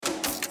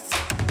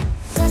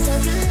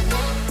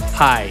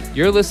Hi,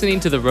 you're listening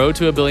to the Road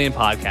to a Billion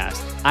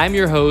podcast. I'm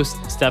your host,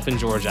 Stefan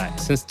Georgi.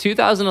 Since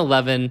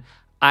 2011,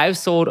 I've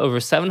sold over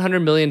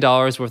 $700 million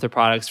worth of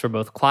products for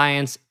both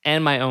clients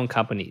and my own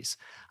companies.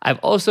 I've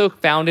also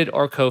founded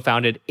or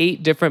co-founded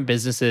 8 different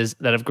businesses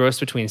that have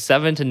grossed between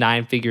 7 to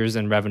 9 figures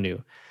in revenue.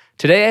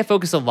 Today, I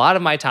focus a lot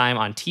of my time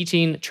on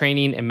teaching,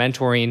 training, and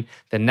mentoring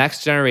the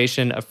next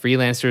generation of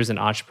freelancers and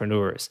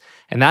entrepreneurs.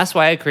 And that's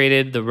why I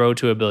created the Road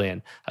to a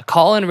Billion, a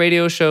call-in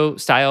radio show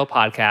style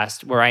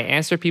podcast where I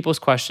answer people's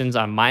questions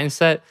on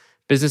mindset,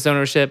 business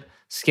ownership,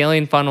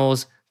 scaling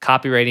funnels,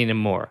 copywriting, and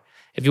more.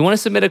 If you want to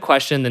submit a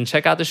question, then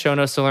check out the show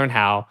notes to learn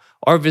how,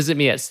 or visit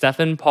me at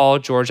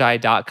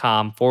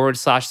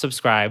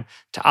stefanpaulgeorgi.com/subscribe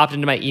to opt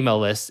into my email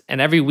list.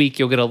 And every week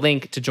you'll get a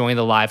link to join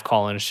the live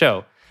call-in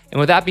show. And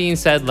with that being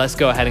said, let's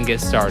go ahead and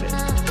get started.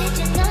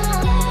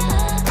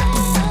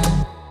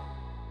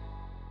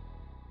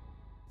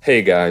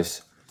 Hey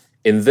guys,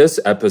 in this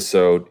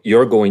episode,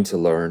 you're going to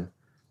learn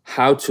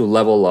how to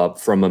level up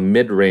from a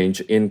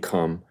mid-range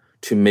income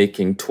to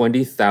making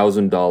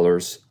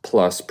 $20,000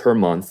 plus per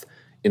month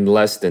in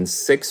less than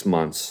 6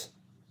 months,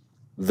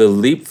 the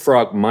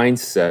leapfrog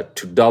mindset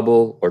to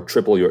double or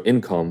triple your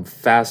income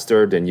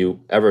faster than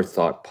you ever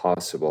thought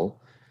possible,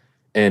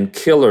 and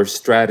killer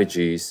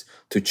strategies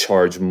to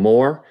charge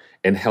more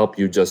and help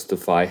you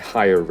justify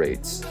higher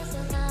rates.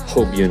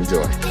 Hope you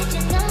enjoy.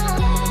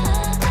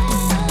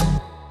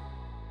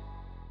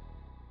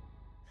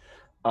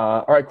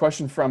 All right,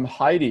 question from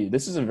Heidi.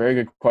 This is a very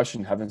good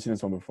question. Haven't seen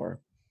this one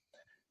before.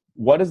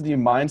 What is the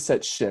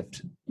mindset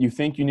shift you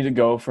think you need to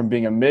go from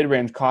being a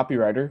mid-range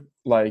copywriter,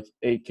 like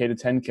 8K to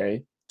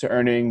 10K, to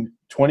earning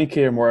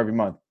 20K or more every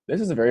month? This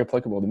is very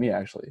applicable to me,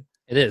 actually.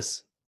 It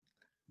is.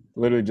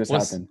 Literally just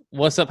happened.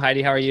 What's up,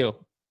 Heidi? How are you?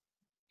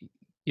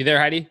 You there,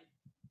 Heidi?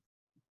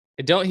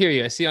 I don't hear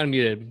you. I see you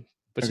unmuted,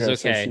 which is okay.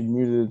 So she's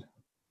muted.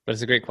 But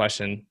it's a great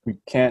question. We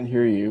can't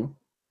hear you.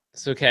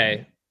 It's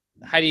okay.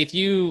 Heidi, if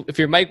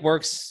your mic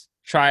works,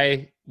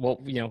 try. We'll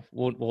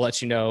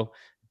let you know.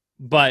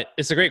 But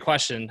it's a great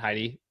question,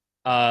 Heidi.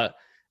 And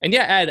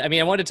yeah, Ed,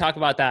 I wanted to talk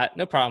about that.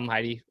 No problem,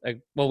 Heidi.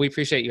 We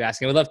appreciate you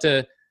asking. We'd love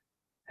to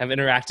have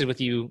interacted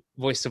with you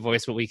voice to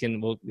voice, but we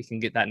can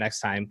get that next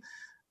time.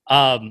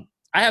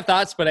 I have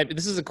thoughts, but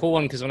this is a cool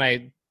one because when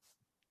I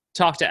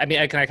talked to,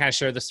 can I kind of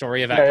share the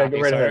story of that Copy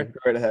Accelerator? Go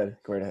right ahead.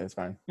 It's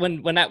fine.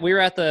 When we were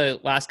at the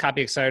last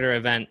Copy Accelerator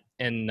event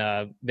in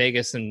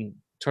Vegas and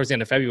towards the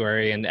end of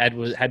February, and Ed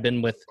had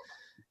been with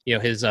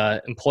his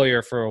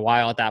employer for a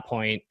while at that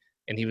point,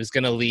 and he was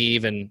going to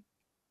leave, and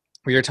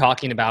we were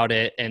talking about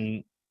it,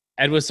 and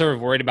Ed was sort of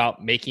worried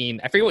about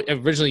making, I forget what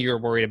originally you were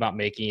worried about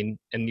making,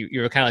 and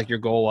you were kind of like your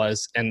goal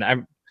was, and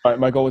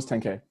my goal was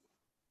 10K.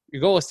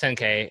 Your goal was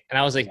 10K. And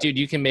I was like, dude,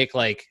 you can make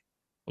like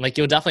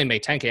you'll definitely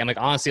make 10K. I'm like,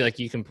 honestly, like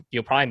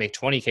you'll probably make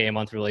 20K a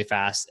month really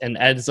fast. And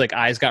Ed's like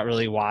eyes got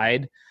really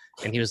wide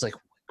and he was like,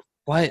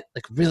 what?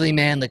 Like, really,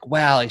 man? Like,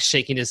 wow, like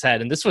shaking his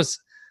head. And this was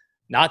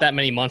not that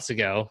many months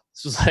ago.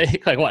 This was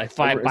like what,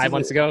 five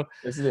months ago?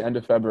 This is the end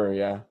of February.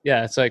 Yeah.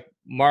 Yeah. It's like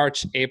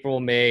March, April,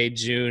 May,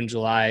 June,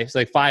 July. It's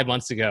like 5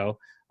 months ago.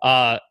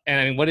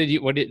 And what have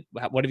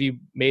you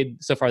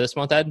made so far this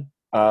month, Ed?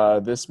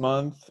 This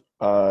month,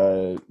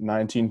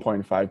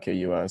 19.5K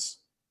US.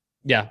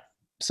 Yeah.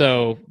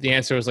 So the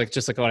answer was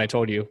just like what I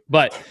told you,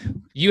 but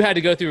you had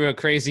to go through a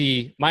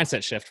crazy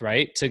mindset shift,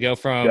 right? To go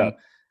from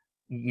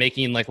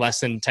making like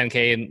less than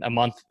 10K a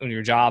month on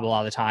your job a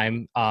lot of the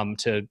time,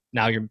 to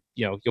now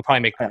you'll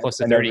probably make close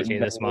to 30K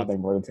this month. Make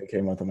more than 10K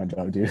a month on my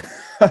job, dude.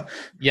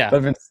 Yeah.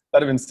 That'd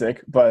have been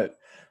sick, but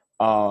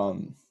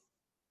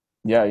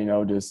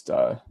just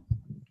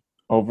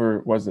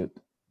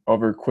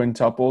over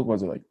quintupled.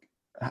 Was it like,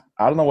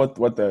 I don't know what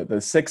the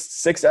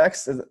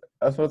 6x is,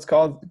 that's what it's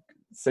called,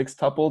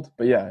 six-tupled,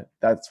 but yeah,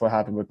 that's what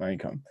happened with my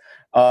income.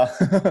 So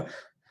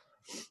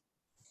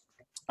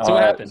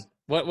what happened?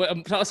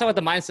 Tell us about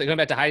the mindset. Going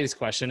back to Heidi's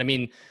question,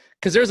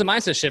 because there was a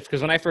mindset shift.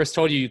 Because when I first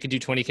told you could do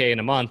 20K in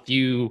a month,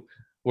 you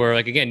were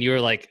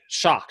like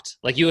shocked,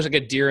 like you was like a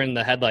deer in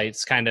the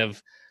headlights kind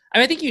of.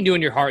 I think you knew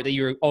in your heart that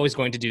you were always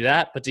going to do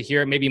that, but to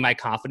hear maybe my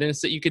confidence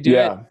that you could do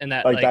it, and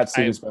that that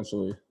scene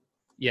especially.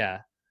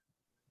 Yeah.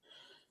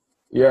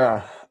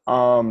 Yeah.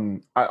 I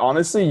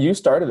honestly, you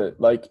started it.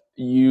 Like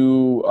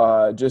you,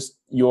 just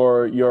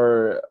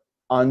your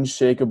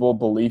unshakable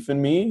belief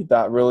in me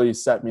that really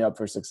set me up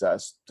for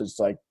success. Just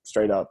like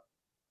straight up,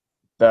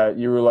 that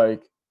you were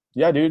like,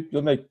 yeah, dude,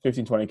 you'll make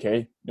 15,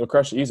 20K. You'll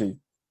crush easy.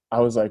 I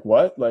was like,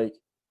 what?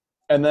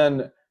 And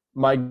then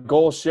my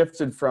goal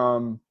shifted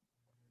from,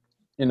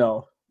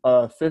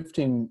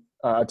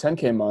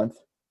 10K month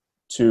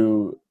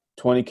to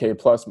 20K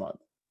plus month.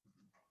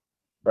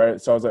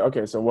 Right. So I was like,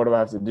 okay, so what do I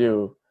have to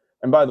do?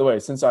 And by the way,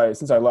 since I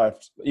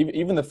left,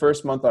 even the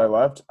first month I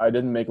left, I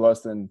didn't make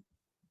less than,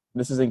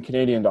 this is in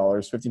Canadian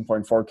dollars,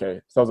 15.4K.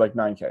 So I was like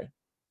 9K.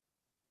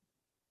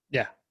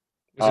 Yeah.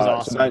 Which is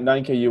awesome. So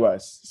 9K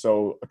US.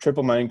 So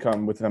triple my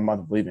income within a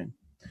month of leaving.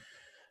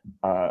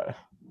 But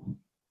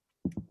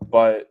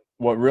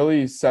what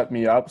really set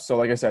me up, so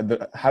like I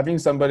said, having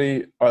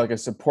somebody or like a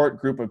support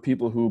group of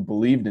people who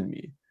believed in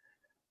me,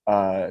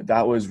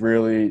 that was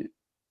really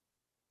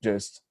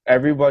just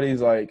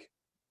everybody's like,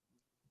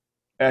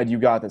 Ed, you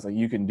got this. Like,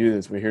 you can do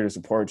this. We're here to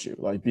support you.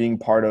 Like being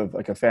part of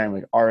like a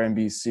family, like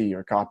RMBC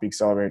or Copy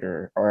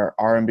Accelerator or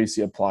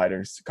RMBC Applied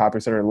or Copy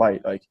Accelerator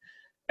Lite, like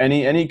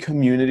any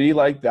community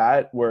like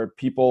that where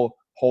people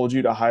hold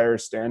you to higher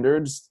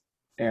standards.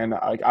 And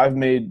like I've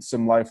made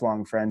some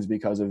lifelong friends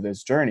because of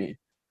this journey.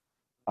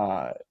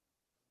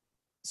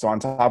 So on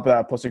top of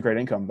that, plus a great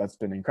income, that's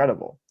been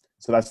incredible.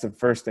 So that's the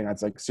first thing.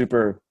 That's like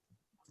super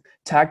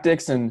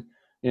tactics and,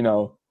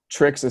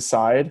 tricks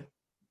aside,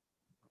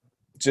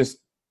 just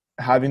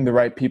having the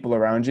right people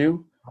around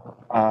you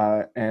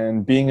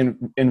and being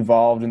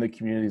involved in the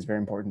community is very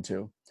important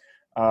too.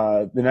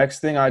 The next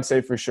thing I'd say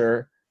for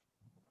sure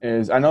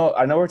is I know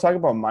we're talking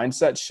about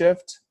mindset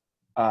shift.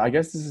 I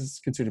guess this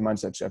is considered a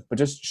mindset shift, but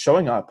just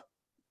showing up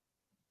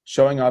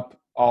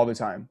all the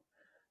time.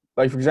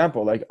 Like for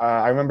example, like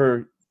I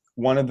remember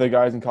one of the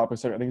guys in Copy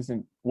Center, I think it's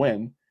in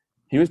Win,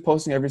 he was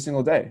posting every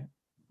single day.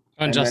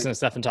 On Justin and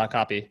Stefan Talk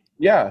Copy.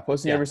 Yeah,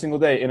 posting every single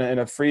day in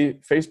a free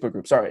Facebook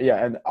group. Sorry,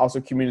 yeah, and also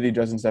community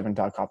Justin Stefan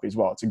Talk Copy as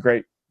well. It's a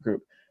great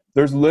group.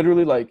 There's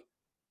literally like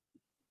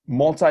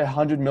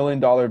multi-$100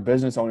 million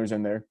business owners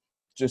in there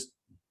just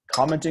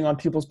commenting on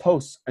people's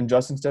posts and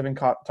Justin Stefan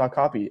Talk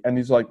Copy. And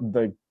these are like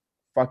the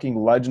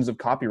fucking legends of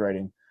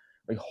copywriting.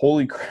 Like,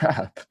 holy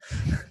crap.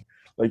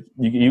 Like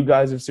you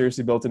guys have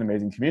seriously built an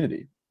amazing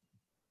community.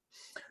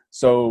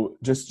 So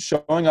just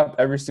showing up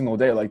every single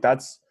day, like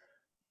that's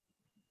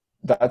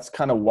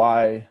kind of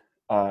why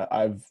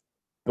I've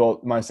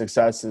built my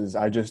success is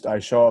I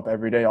show up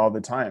every day all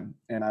the time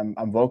and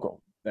I'm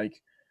vocal.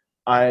 Like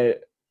I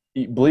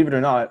believe it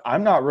or not,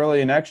 I'm not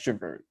really an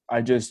extrovert.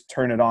 I just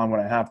turn it on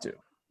when I have to.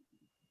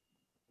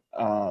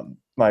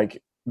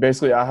 Like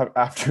basically I have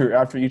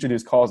after each of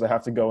these calls, I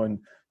have to go and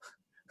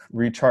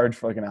recharge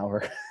for like an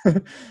hour.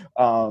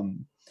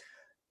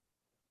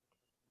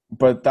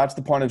 But that's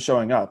the point of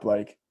showing up.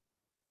 Like,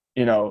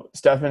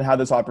 Stefan had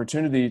this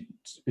opportunity.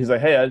 He's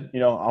like, hey, Ed,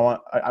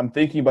 I'm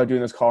thinking about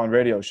doing this call and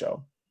radio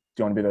show.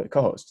 Do you want to be the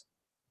co-host?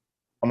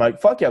 I'm like,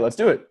 fuck yeah, let's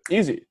do it.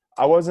 Easy.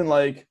 I wasn't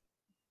like,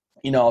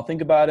 I'll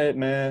think about it,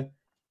 man.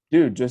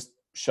 Dude, just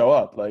show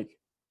up. Like,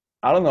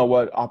 I don't know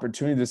what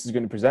opportunity this is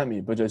going to present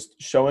me, but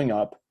just showing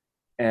up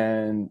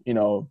and,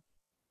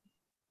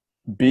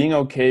 being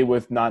okay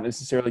with not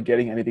necessarily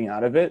getting anything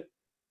out of it.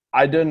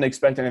 I didn't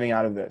expect anything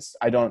out of this.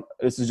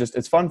 This is just,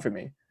 it's fun for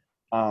me.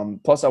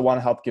 Plus I want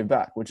to help give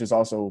back, which is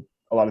also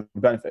a lot of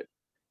benefit.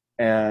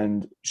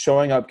 And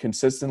showing up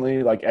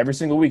consistently, like every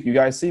single week, you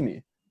guys see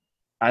me.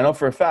 I know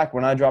for a fact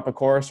when I drop a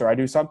course or I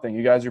do something,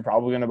 you guys are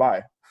probably going to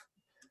buy,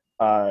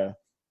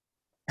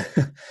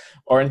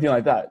 or anything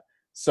like that.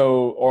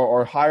 So,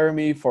 or hire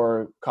me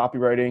for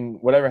copywriting,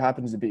 whatever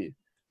happens to be.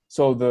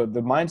 So the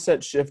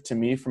mindset shift to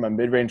me from a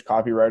mid-range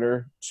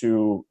copywriter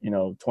to,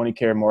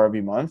 20K or more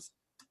every month.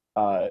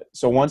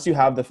 So once you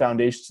have the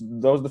foundation,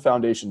 those are the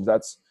foundations.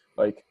 That's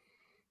like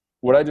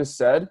what I just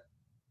said.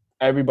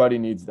 Everybody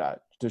needs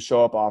that to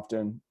show up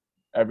often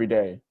every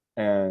day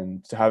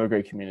and to have a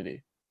great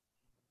community.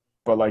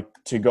 But like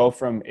to go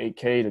from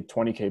 8K to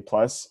 20K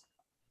plus,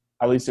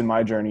 at least in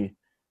my journey,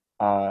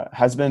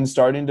 has been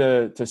starting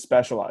to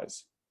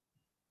specialize.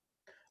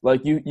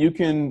 Like you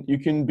can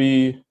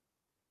be,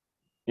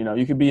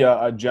 you could be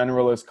a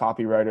generalist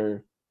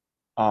copywriter,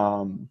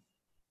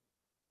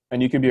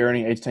 and you could be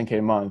earning 8 to 10K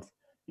a month.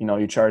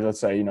 You charge, let's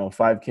say,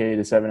 5K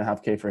to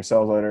 7.5K for a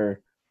sales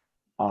letter.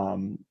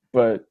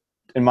 But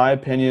in my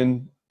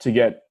opinion, to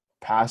get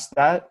past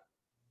that,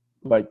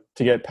 like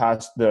to get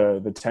past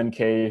the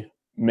 10K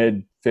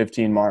mid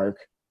 15 mark,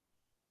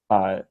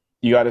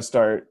 you got to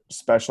start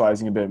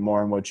specializing a bit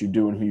more in what you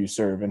do and who you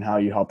serve and how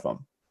you help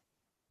them.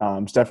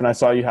 Stefan, I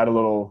saw you had a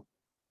little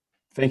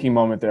thinking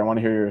moment there. I want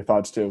to hear your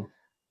thoughts too.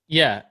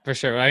 Yeah, for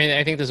sure. I mean,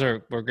 I think those were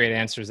great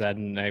answers, Ed,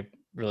 and I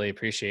really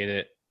appreciate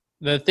it.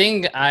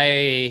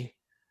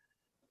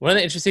 One of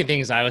the interesting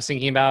things I was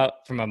thinking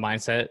about from a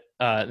mindset,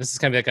 this is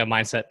kind of like a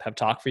mindset pep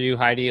talk for you,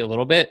 Heidi, a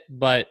little bit,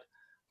 but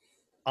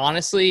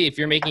honestly, if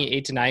you're making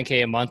 8 to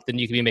 9K a month, then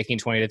you could be making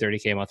 20 to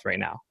 30K a month right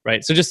now,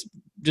 right? So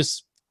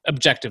just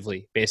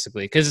objectively,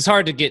 basically, because it's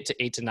hard to get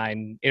to 8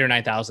 or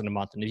 9,000 a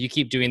month. And if you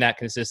keep doing that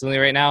consistently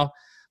right now,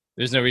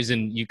 there's no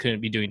reason you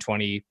couldn't be doing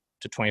 20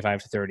 to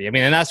 25 to 30. I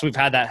mean, and we've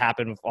had that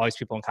happen with all these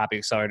people in Copy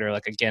Accelerator,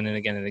 like again and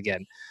again and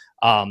again.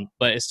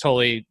 But it's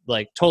totally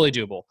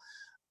doable.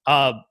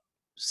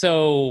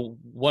 So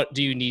what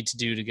do you need to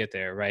do to get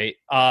there, right?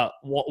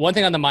 One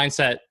thing on the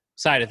mindset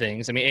side of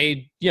things, I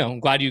mean, I'm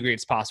glad you agree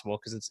it's possible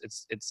because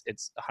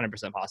it's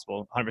 100%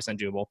 possible, 100%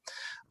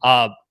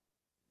 doable.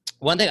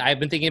 One thing I've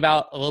been thinking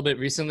about a little bit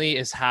recently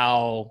is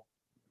how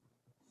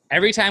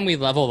every time we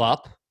level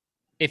up,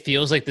 it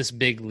feels like this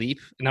big leap.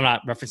 And I'm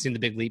not referencing the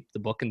big leap, the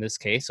book in this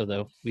case,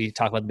 although we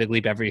talk about the big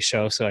leap every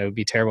show. So it would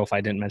be terrible if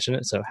I didn't mention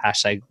it. So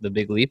hashtag the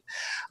big leap.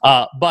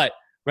 But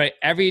right,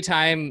 every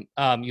time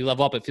you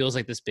level up, it feels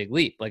like this big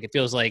leap. Like it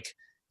feels like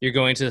you're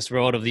going to this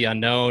road of the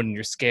unknown and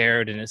you're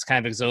scared and it's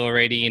kind of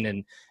exhilarating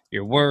and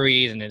you're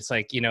worried. And it's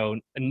like, a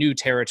new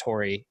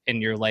territory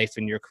in your life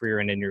and your career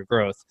and in your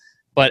growth.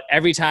 But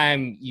every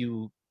time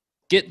you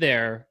get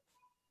there,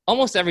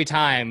 almost every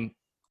time,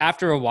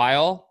 after a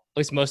while, at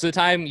least most of the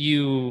time,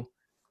 you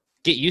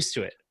get used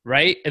to it,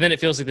 right? And then it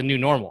feels like the new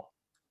normal.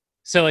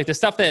 So like the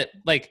stuff that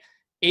like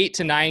 8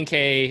 to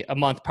 9K a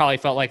month probably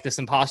felt like this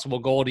impossible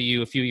goal to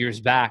you a few years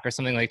back, or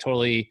something like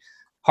totally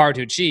hard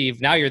to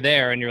achieve. Now you're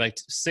there and you're like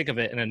sick of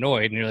it and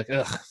annoyed, and you're like,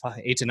 ugh,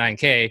 8 to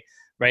 9K,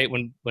 right?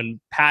 When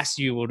past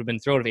you would have been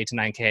thrilled of 8 to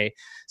 9K.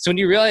 So when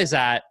you realize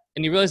that,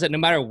 and you realize that no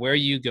matter where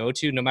you go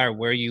to, no matter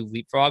where you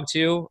leapfrog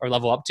to or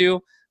level up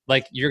to,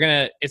 like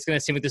it's gonna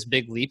seem like this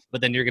big leap, but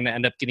then you're gonna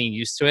end up getting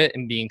used to it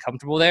and being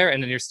comfortable there,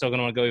 and then you're still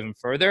gonna want to go even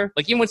further.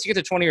 Like even once you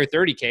get to 20 or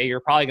 30K, you're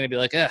probably gonna be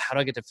like, how do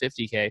I get to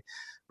 50K,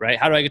 right?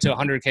 How do I get to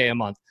 100K a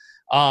month?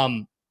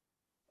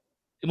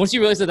 Once you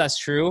realize that that's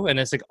true, and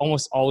it's like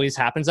almost always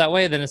happens that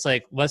way, then it's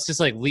like, let's just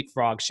like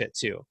leapfrog shit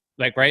too.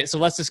 Like, right. So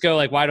let's just go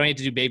like, why do I need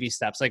to do baby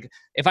steps? Like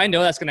if I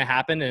know that's going to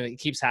happen and it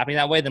keeps happening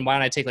that way, then why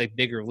don't I take like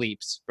bigger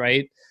leaps?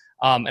 Right.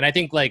 And I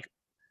think like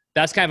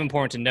that's kind of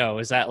important to know,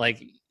 is that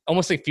like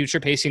almost like future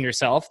pacing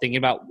yourself, thinking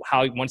about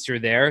how once you're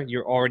there,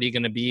 you're already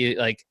going to be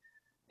like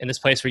in this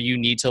place where you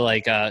need to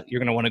like, you're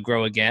going to want to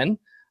grow again.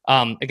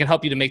 It can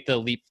help you to make the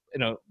leap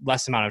in a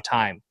less amount of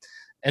time.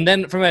 And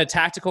then from a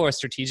tactical or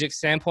strategic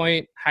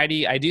standpoint,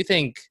 Heidi, I do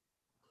think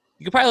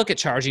you could probably look at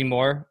charging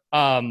more.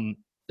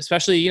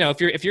 Especially, you know,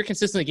 if you're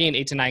consistently getting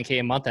 8 to 9K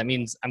a month, that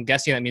means, I'm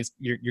guessing that means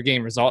you're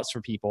getting results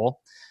for people,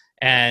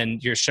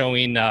 and you're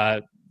showing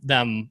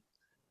them,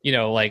 you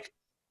know, like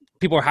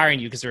people are hiring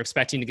you because they're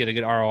expecting to get a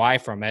good ROI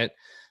from it.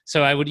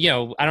 So I would, you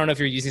know, I don't know if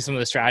you're using some of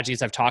the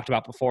strategies I've talked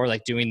about before,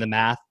 like doing the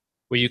math,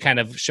 where you kind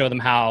of show them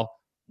how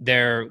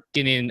they're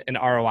getting an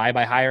ROI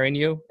by hiring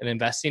you and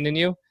investing in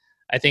you.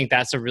 I think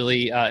that's a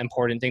really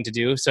important thing to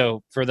do.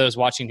 So for those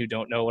watching who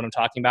don't know what I'm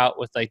talking about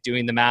with like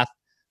doing the math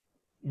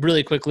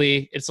really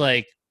quickly, it's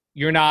like,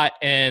 you're not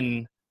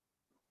an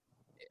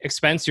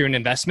expense, you're an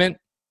investment,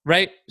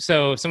 right?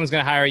 So if someone's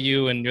going to hire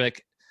you and you're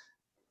like,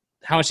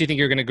 how much do you think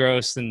you're going to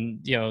gross? And,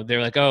 you know,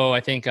 they're like, oh, I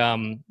think,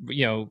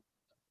 you know,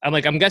 I'm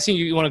like, I'm guessing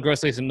you want to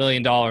gross at least $1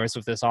 million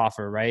with this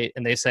offer, right?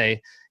 And they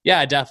say,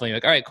 yeah, definitely. You're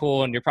like, all right,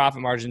 cool. And your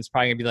profit margin is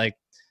probably gonna be like,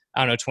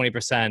 I don't know,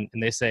 20%.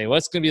 And they say, well,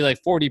 it's going to be like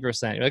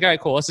 40%. You're like, all right,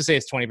 cool. Let's just say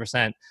it's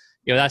 20%.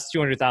 You know, that's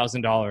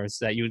 $200,000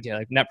 that you would get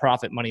like net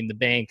profit, money in the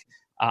bank.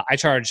 I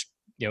charge,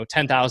 you know,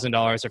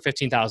 $10,000 or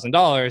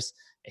 $15,000.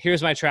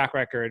 Here's my track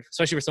record,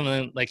 especially for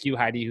someone like you,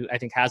 Heidi, who I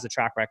think has a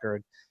track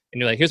record. And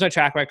you're like, here's my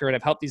track record.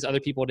 I've helped these other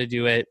people to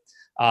do it.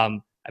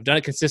 I've done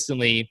it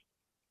consistently.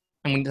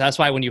 And that's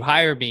why when you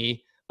hire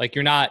me, like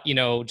you're not, you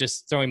know,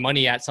 just throwing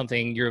money at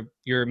something.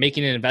 You're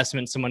making an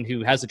investment in someone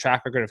who has a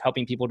track record of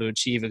helping people to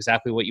achieve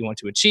exactly what you want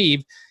to achieve.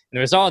 And the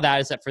result of that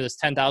is that for this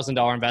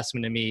 $10,000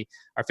 investment in me,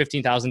 or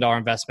 $15,000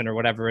 investment, or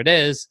whatever it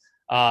is,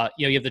 you know,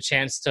 you have the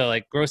chance to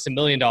like gross $1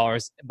 million,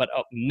 but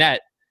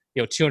net,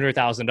 you know,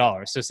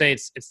 $200,000. So say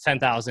it's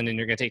 10,000 and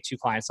you're going to take 2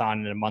 clients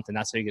on in a month, and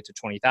that's how you get to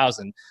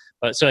 20,000.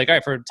 But so like, all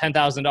right, for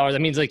 $10,000, that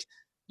means like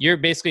you're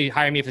basically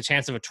hiring me with a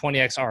chance of a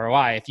 20x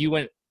ROI. If you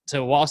went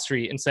to Wall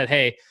Street and said,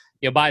 hey,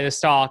 you know, buy this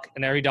stock,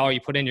 and every dollar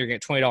you put in, you're going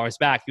to get $20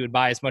 back, you would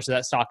buy as much of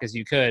that stock as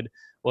you could.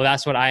 Well,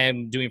 that's what I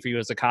am doing for you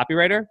as a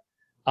copywriter.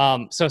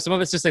 So some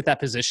of it's just like that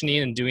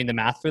positioning and doing the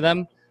math for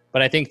them.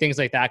 But I think things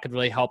like that could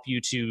really help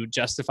you to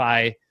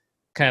justify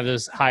kind of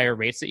those higher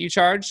rates that you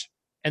charge,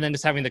 and then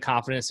just having the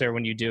confidence there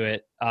when you do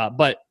it.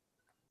 But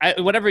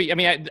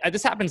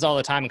this happens all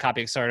the time in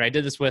Copy Starter. I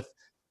did this with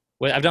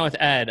I've done it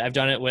with Ed. I've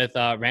done it with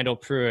Randall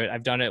Pruitt.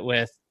 I've done it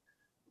with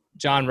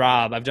John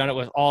Robb. I've done it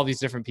with all these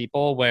different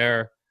people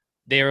where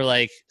they were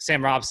like,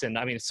 Sam Robson.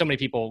 I mean, so many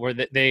people where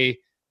they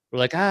were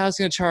like, I was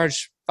going to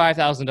charge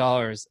 $5,000.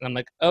 And I'm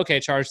like, okay,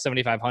 charge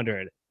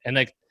 $7,500. And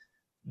like,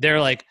 they're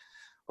like,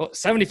 well,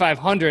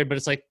 $7,500, but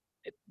it's like,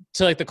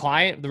 to like the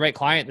client, the right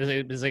client,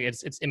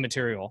 it's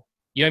immaterial.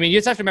 You know what I mean? You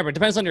just have to remember, it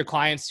depends on your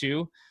clients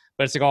too,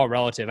 but it's like all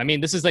relative. I mean,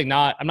 this is like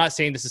I'm not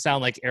saying this to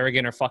sound like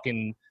arrogant or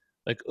fucking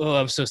like, oh,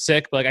 I'm so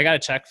sick. But like, I got a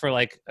check for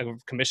like a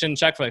commission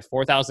check for like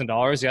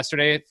 $4,000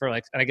 yesterday for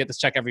like, and I get this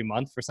check every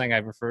month for something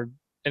I've referred.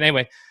 And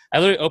anyway, I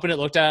literally opened it,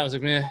 looked at it, I was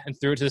like, meh, and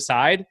threw it to the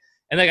side.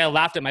 And like, I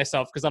laughed at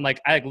myself because I'm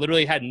like, I like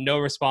literally had no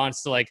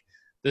response to like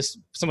this,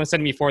 someone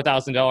sending me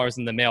 $4,000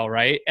 in the mail.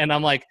 Right. And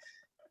I'm like,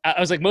 I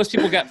was like, most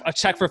people get a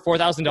check for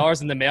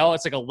 $4,000 in the mail.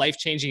 It's like a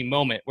life-changing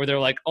moment where they're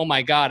like, oh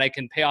my God, I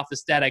can pay off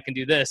this debt. I can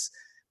do this.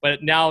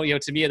 But now, you know,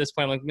 to me at this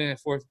point, I'm like, meh,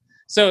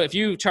 So if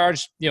you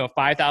charge, you know,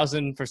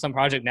 $5,000 for some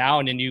project now,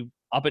 and then you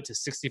up it to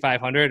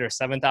 $6,500 or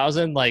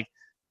 $7,000, like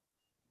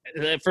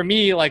for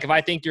me, like if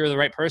I think you're the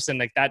right person,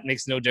 like that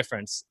makes no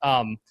difference.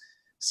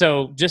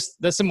 So just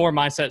that's some more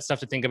mindset stuff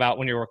to think about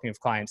when you're working with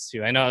clients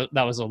too. I know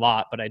that was a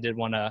lot, but I did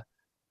want to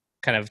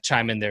kind of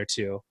chime in there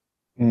too.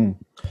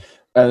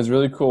 And it's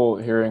really cool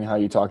hearing how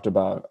you talked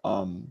about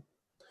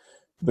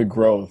the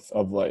growth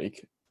of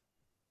like,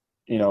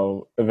 you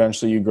know,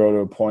 eventually you grow to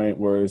a point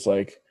where it's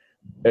like,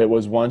 it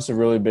was once a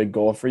really big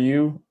goal for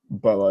you,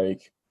 but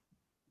like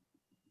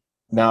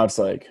now it's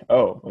like,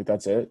 oh, like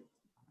that's it.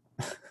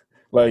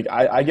 Like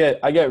I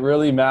get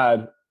really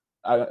mad.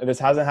 This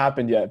hasn't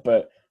happened yet,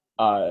 but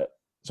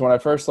So when I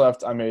first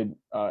left, I made,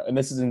 and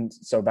this isn't,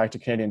 so back to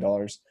Canadian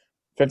dollars,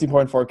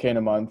 50.4K in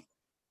a month.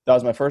 That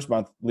was my first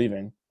month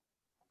leaving.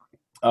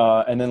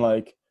 And then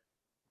like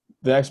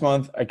the next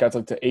month I got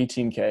to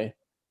 18K.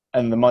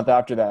 And the month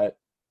after that,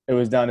 it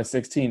was down to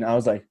 16. I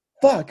was like,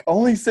 fuck,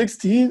 only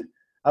 16?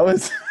 I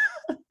was,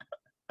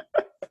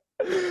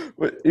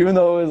 even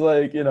though it was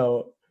like,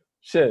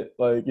 shit,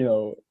 like,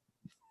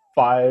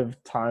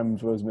 5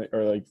 times was,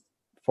 or like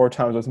 4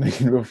 times I was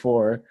making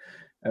before.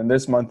 And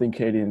this month in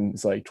Canadian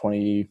is like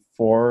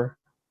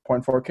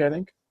 24.4K, I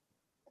think.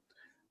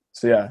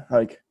 So yeah,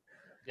 like,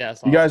 Yeah,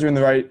 you guys are in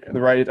the right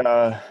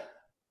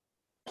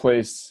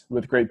place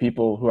with great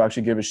people who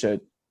actually give a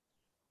shit.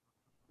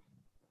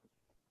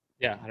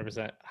 Yeah,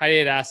 100%. Heidi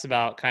had asked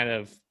about kind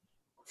of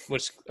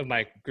which of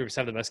my groups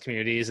have the best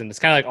communities, and it's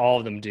kind of like all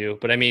of them do.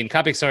 But I mean,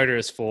 Copy Starter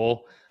is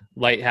full.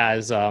 Light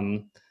has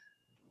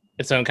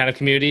its own kind of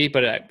community,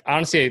 but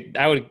honestly,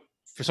 I would,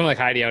 for someone like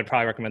Heidi, I would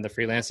probably recommend the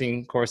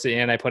freelancing course that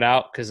Ann and I put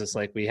out, because it's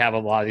like we have a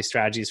lot of these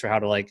strategies for how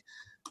to like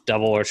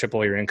double or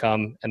triple your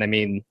income. And I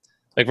mean,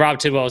 like Rob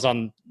Tidwell was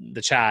on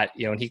the chat,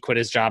 and he quit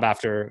his job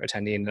after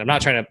attending. And I'm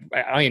not trying to,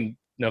 I don't even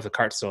know if the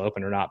cart's still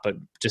open or not, but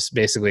just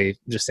basically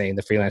just saying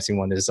the freelancing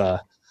one is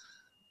the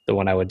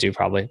one I would do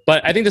probably.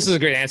 But I think this is a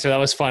great answer. That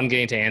was fun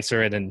getting to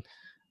answer it. And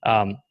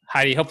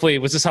Heidi, hopefully,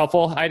 was this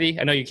helpful, Heidi?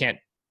 I know you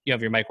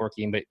have your mic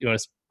working, but you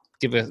want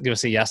to give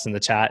us a yes in the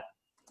chat.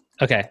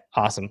 Okay,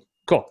 awesome.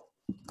 Cool.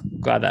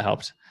 Glad that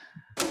helped.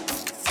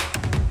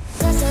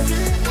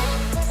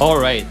 All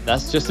right,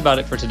 that's just about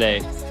it for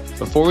today.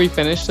 Before we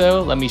finish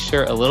though, let me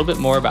share a little bit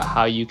more about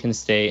how you can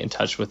stay in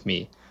touch with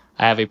me.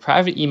 I have a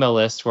private email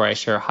list where I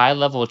share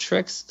high-level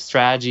tricks,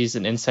 strategies,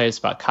 and insights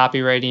about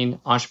copywriting,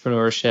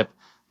 entrepreneurship,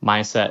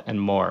 mindset,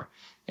 and more.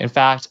 In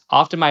fact,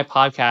 often my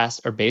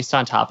podcasts are based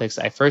on topics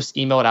I first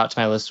emailed out to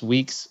my list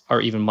weeks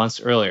or even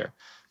months earlier.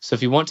 So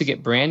if you want to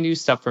get brand new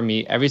stuff from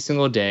me every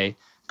single day,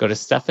 go to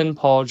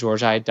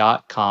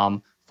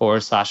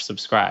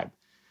stephanpaulgeorgi.com/subscribe.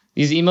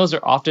 These emails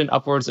are often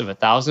upwards of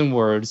 1,000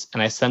 words,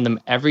 and I send them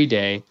every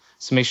day,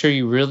 so make sure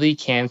you really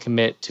can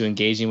commit to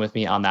engaging with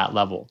me on that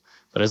level.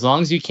 But as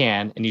long as you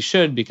can, and you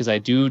should, because I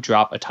do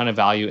drop a ton of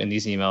value in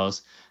these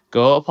emails,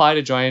 go apply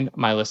to join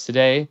my list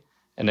today.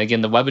 And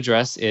again, the web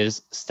address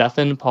is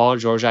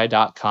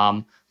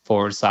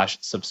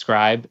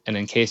stephanpaulgeorgi.com/subscribe. And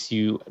in case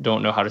you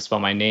don't know how to spell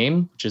my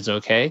name, which is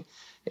okay,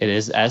 it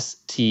is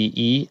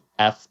STEFAN,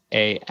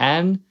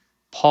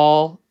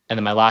 Paul, and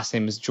then my last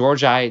name is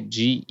Georgi,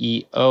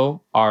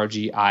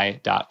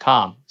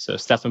 GEORGI.com. So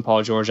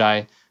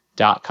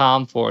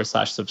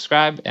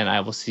stephanpaulgeorgi.com/subscribe, and I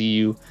will see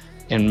you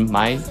in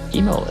my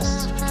email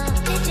list.